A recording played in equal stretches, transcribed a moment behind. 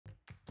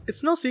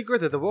It's no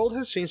secret that the world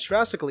has changed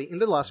drastically in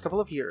the last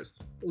couple of years,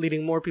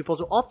 leading more people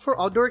to opt for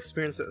outdoor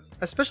experiences,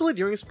 especially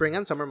during spring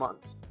and summer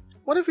months.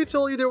 What if we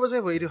told you there was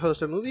a way to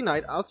host a movie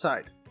night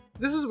outside?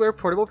 This is where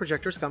portable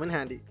projectors come in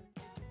handy.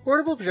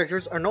 Portable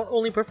projectors are not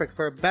only perfect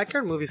for a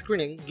backyard movie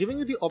screening, giving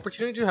you the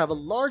opportunity to have a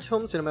large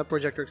home cinema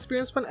projector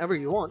experience whenever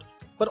you want,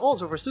 but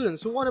also for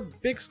students who want a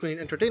big screen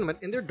entertainment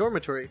in their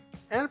dormitory,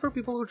 and for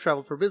people who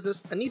travel for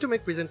business and need to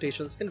make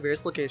presentations in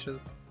various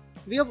locations.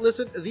 We have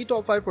listed the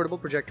top 5 portable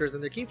projectors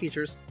and their key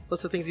features,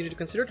 plus the things you need to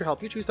consider to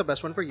help you choose the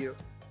best one for you.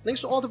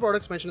 Links to all the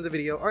products mentioned in the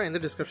video are in the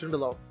description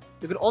below.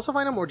 You can also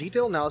find a more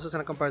detailed analysis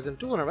and a comparison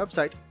tool on our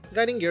website,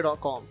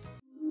 guidinggear.com.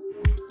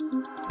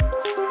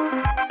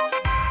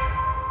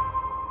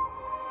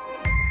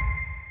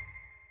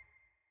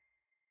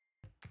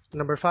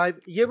 Number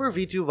 5. Yaber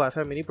V2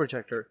 WiFi Mini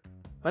Projector.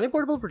 Many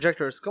portable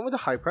projectors come with a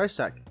high price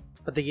tag,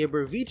 but the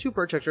Yaber V2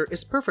 projector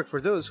is perfect for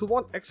those who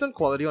want excellent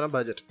quality on a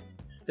budget.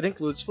 It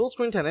includes full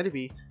screen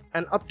 1080p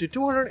and up to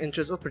 200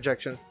 inches of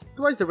projection,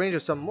 twice the range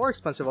of some more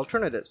expensive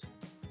alternatives.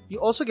 You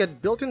also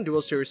get built-in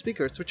dual stereo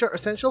speakers, which are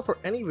essential for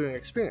any viewing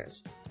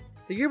experience.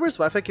 The Yaber's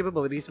Wi-Fi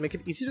capabilities make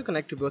it easy to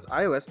connect to both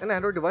iOS and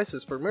Android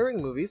devices for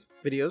mirroring movies,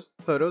 videos,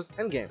 photos,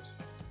 and games.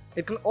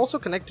 It can also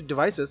connect to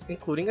devices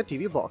including a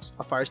TV box,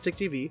 a Fire Stick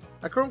TV,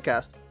 a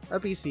Chromecast, a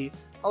PC,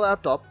 a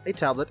laptop, a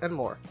tablet, and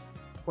more.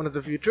 One of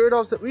the few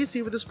trade-offs that we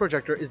see with this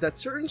projector is that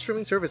certain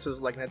streaming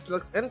services like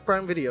Netflix and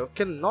Prime Video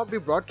cannot be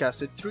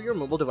broadcasted through your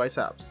mobile device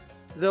apps.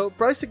 Though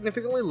priced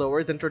significantly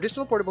lower than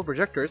traditional portable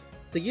projectors,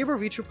 the Yaber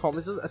V2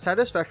 promises a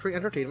satisfactory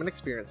entertainment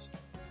experience.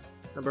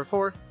 Number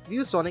 4.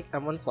 Viewsonic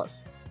M1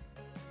 Plus.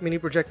 Mini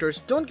projectors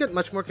don't get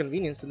much more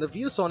convenience than the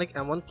Viewsonic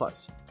M1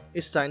 Plus.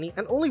 It's tiny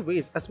and only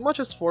weighs as much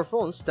as 4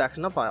 phones stacked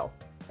in a pile.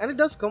 And it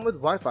does come with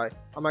Wi-Fi,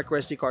 a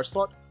microSD card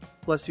slot,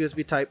 plus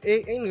USB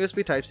Type-A and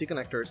USB Type-C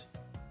connectors.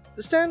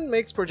 The stand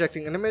makes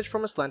projecting an image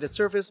from a slanted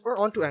surface or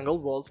onto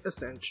angled walls a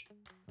cinch.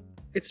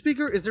 Its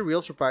speaker is the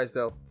real surprise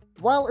though.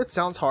 While it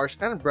sounds harsh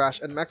and brash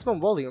at maximum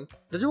volume,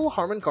 the dual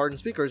Harman Kardon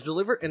speakers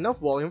deliver enough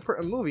volume for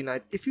a movie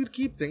night if you'd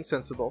keep things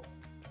sensible.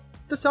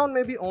 The sound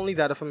may be only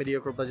that of a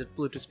mediocre budget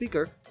Bluetooth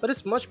speaker, but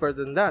it's much better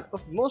than that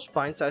of most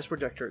pint-sized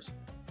projectors.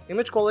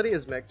 Image quality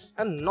is mixed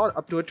and not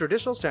up to a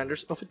traditional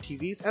standards of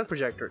TVs and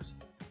projectors.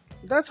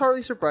 That's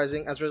hardly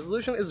surprising as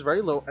resolution is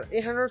very low at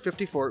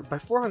 854 by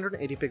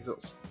 480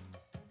 pixels.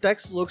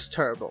 Text looks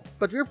terrible,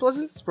 but we're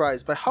pleasantly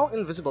surprised by how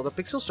invisible the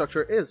pixel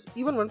structure is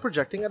even when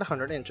projecting at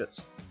 100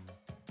 inches.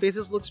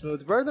 Faces look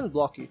smooth rather than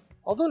blocky,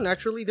 although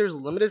naturally there's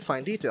limited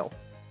fine detail.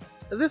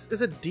 This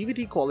is a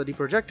DVT quality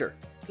projector,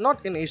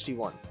 not an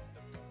HD1.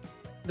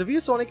 The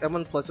Viewsonic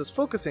M1 Plus's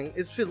focusing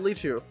is fiddly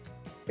too.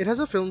 It has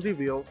a flimsy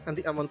wheel, and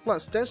the M1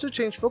 Plus tends to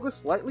change focus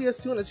slightly as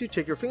soon as you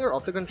take your finger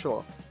off the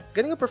control.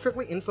 Getting a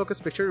perfectly in-focus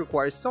picture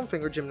requires some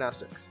finger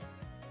gymnastics.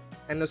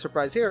 And no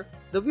surprise here,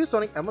 the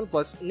Viewsonic M1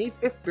 Plus needs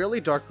a fairly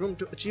dark room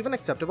to achieve an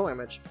acceptable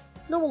image.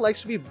 No one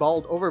likes to be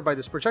bowled over by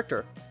this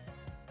projector.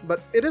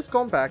 But it is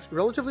compact,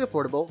 relatively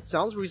affordable,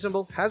 sounds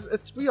reasonable, has a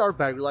 3-hour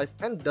battery life,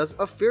 and does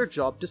a fair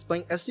job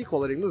displaying SD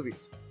quality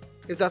movies.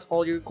 If that's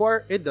all you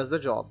require, it does the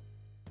job.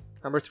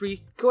 Number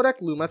 3.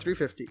 Kodak Luma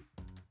 350.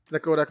 The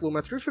Kodak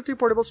Luma 350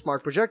 portable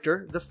smart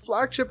projector, the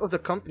flagship of the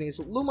company's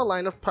Luma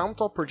line of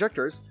palmtop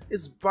projectors,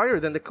 is brighter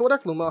than the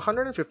Kodak Luma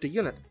 150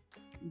 unit.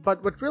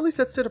 But what really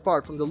sets it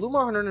apart from the Luma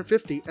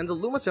 150 and the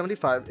Luma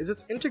 75 is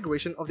its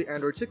integration of the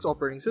Android 6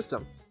 operating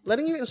system,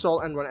 letting you install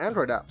and run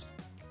Android apps.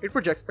 It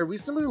projects a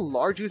reasonably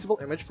large usable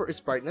image for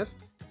its brightness,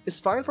 is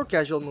fine for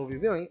casual movie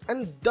viewing,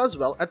 and does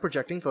well at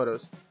projecting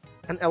photos.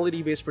 An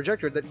LED-based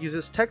projector that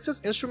uses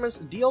Texas Instruments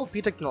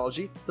DLP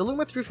technology, the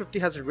Luma 350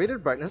 has a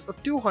rated brightness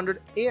of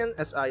 200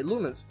 ANSI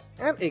lumens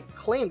and a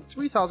claimed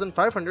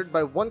 3500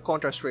 by 1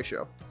 contrast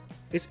ratio.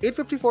 It's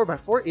 854 by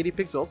 480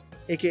 pixels,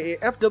 aka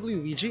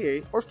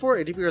FWVGA or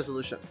 480p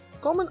resolution.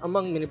 Common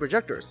among mini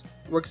projectors,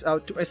 works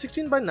out to a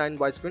 16 by 9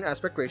 widescreen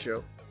aspect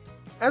ratio.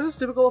 As is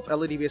typical of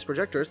LED-based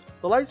projectors,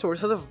 the light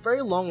source has a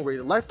very long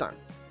rated lifetime,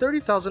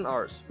 30,000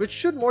 hours, which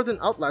should more than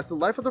outlast the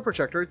life of the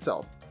projector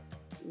itself.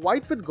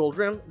 White with gold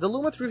rim, the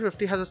Luma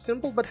 350 has a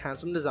simple but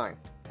handsome design.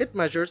 It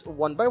measures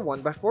 1 by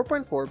 1 by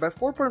 4.4 by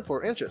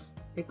 4.4 inches,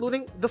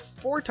 including the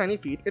 4 tiny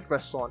feet it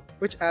rests on,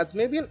 which adds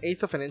maybe an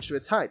eighth of an inch to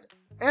its height,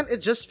 and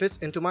it just fits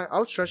into my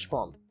outstretched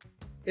palm.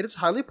 It is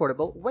highly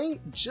portable, weighing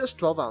just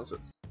 12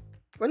 ounces.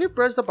 When you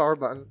press the power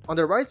button, on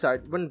the right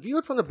side, when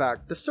viewed from the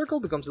back, the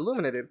circle becomes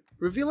illuminated,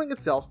 revealing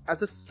itself as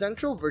the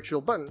central virtual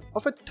button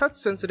of a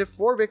touch-sensitive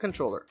 4-way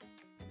controller.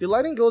 The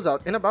lighting goes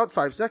out in about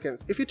 5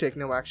 seconds if you take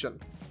no action,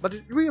 but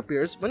it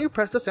reappears when you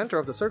press the center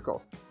of the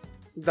circle.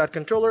 That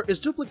controller is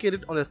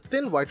duplicated on the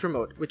thin white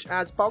remote, which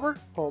adds power,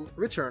 home,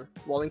 return,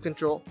 volume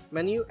control,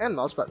 menu, and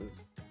mouse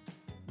buttons.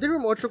 The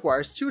remote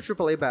requires 2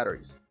 AAA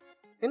batteries.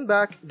 In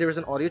back, there is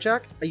an audio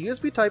jack, a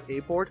USB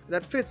Type-A port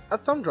that fits a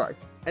thumb drive,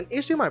 an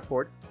HDMI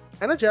port,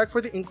 and a jack for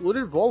the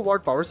included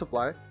wall-wart power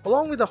supply,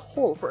 along with a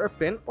hole for a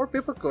pin or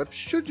paper clip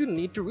should you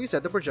need to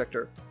reset the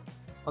projector.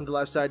 On the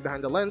left side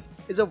behind the lens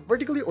is a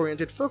vertically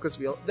oriented focus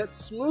wheel that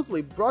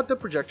smoothly brought the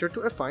projector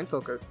to a fine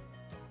focus.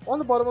 On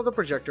the bottom of the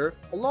projector,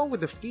 along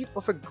with the feet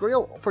of a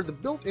grill for the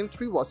built-in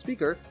 3-watt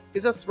speaker,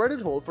 is a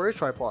threaded hole for a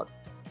tripod.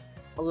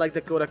 Unlike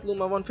the Kodak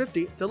Luma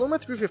 150, the Luma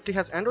 350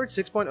 has Android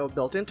 6.0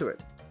 built into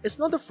it. It's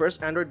not the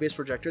first Android-based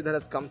projector that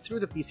has come through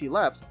the PC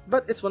labs,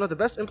 but it's one of the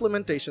best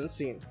implementations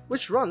seen,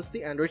 which runs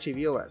the Android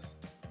TV OS.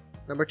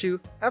 Number 2.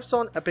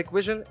 Epson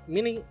EpiqVision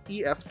Mini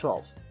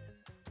EF12.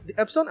 The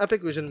Epson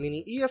EpiqVision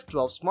Mini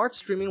EF12 smart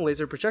streaming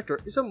laser projector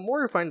is a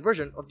more refined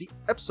version of the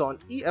Epson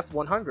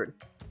EF100.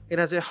 It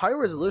has a higher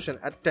resolution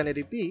at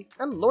 1080p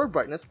and lower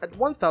brightness at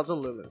 1000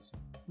 lumens.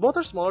 Both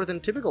are smaller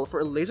than typical for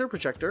a laser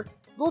projector,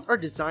 both are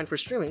designed for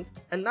streaming,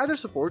 and neither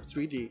support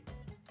 3D.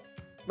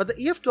 But the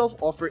EF12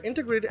 offers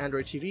integrated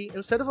Android TV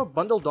instead of a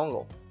bundled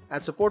dongle,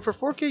 adds support for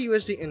 4K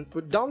UHD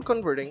input down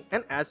converting,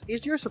 and adds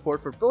HDR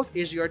support for both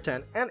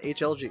HDR10 and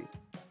HLG.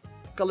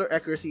 Color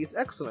accuracy is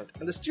excellent,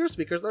 and the stereo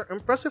speakers are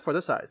impressive for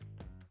the size.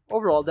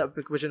 Overall, the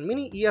EpiqVision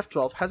Mini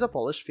EF12 has a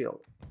polished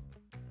feel.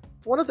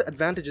 One of the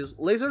advantages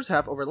lasers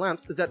have over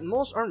lamps is that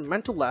most are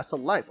meant to last the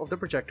life of the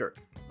projector,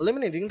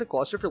 eliminating the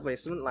cost of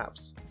replacement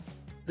lamps.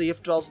 The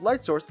EF12's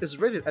light source is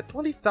rated at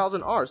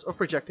 20,000 hours of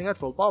projecting at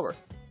full power.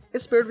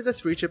 It's paired with a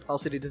 3-chip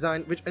LCD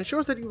design which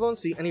ensures that you won't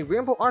see any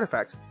rainbow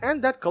artifacts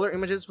and that color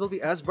images will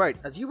be as bright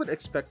as you would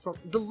expect from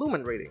the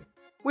lumen rating,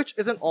 which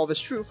isn't always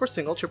true for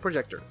single-chip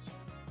projectors.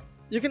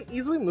 You can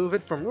easily move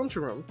it from room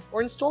to room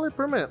or install it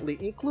permanently,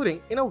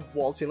 including in a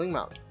wall-ceiling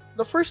mount.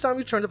 The first time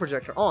you turn the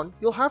projector on,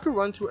 you'll have to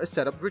run through a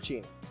setup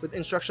routine, with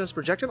instructions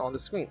projected on the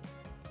screen.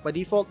 By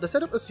default, the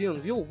setup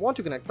assumes you'll want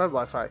to connect by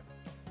Wi-Fi.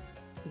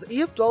 The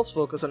EF12's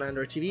focus on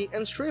Android TV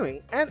and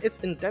streaming and its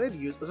intended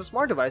use as a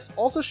smart device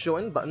also show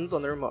in buttons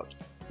on the remote,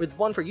 with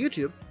one for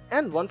YouTube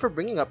and one for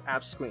bringing up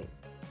apps screen,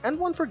 and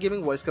one for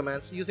giving voice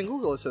commands using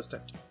Google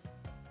Assistant.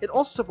 It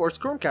also supports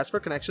Chromecast for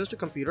connections to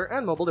computer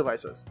and mobile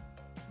devices.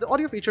 The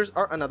audio features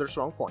are another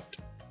strong point.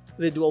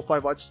 The dual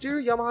 5-watt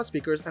stereo Yamaha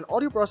speakers and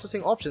audio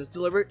processing options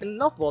deliver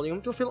enough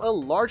volume to fill a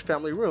large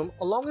family room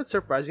along with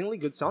surprisingly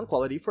good sound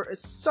quality for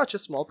such a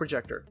small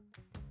projector.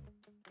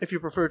 If you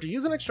prefer to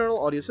use an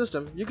external audio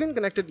system, you can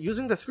connect it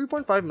using the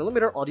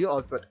 3.5mm audio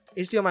output,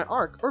 HDMI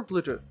ARC, or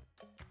Bluetooth.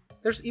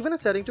 There's even a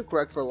setting to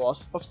correct for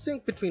loss of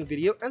sync between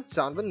video and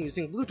sound when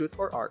using Bluetooth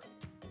or ARC.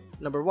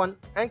 Number 1.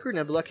 Anker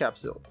Nebula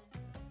Capsule.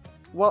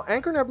 While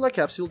Anker Nebula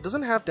Capsule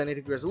doesn't have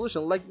 1080p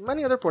resolution like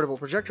many other portable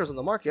projectors on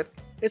the market,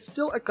 it's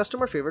still a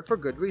customer favorite for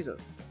good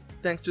reasons.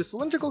 Thanks to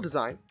cylindrical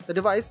design, the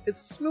device is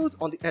smooth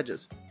on the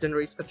edges,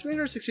 generates a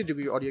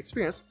 360-degree audio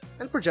experience,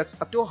 and projects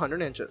up to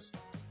 100 inches.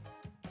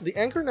 The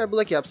Anker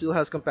Nebula Capsule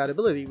has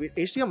compatibility with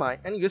HDMI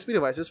and USB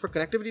devices for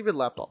connectivity with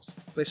laptops,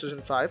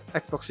 PlayStation 5,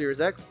 Xbox Series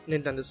X,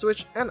 Nintendo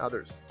Switch, and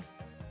others.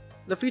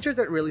 The feature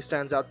that really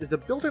stands out is the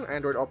built-in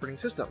Android operating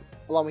system,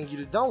 allowing you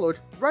to download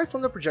right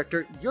from the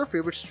projector your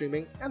favorite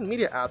streaming and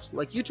media apps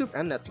like YouTube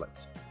and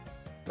Netflix.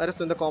 Let us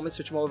know in the comments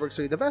which model works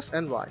for you the best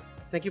and why.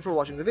 Thank you for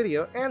watching the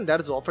video, and that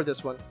is all for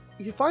this one.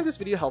 If you find this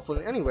video helpful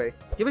in any way,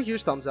 give a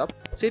huge thumbs up,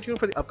 stay tuned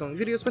for the upcoming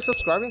videos by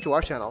subscribing to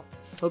our channel.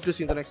 Hope to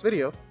see you in the next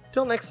video.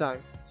 Till next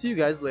time, see you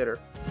guys later.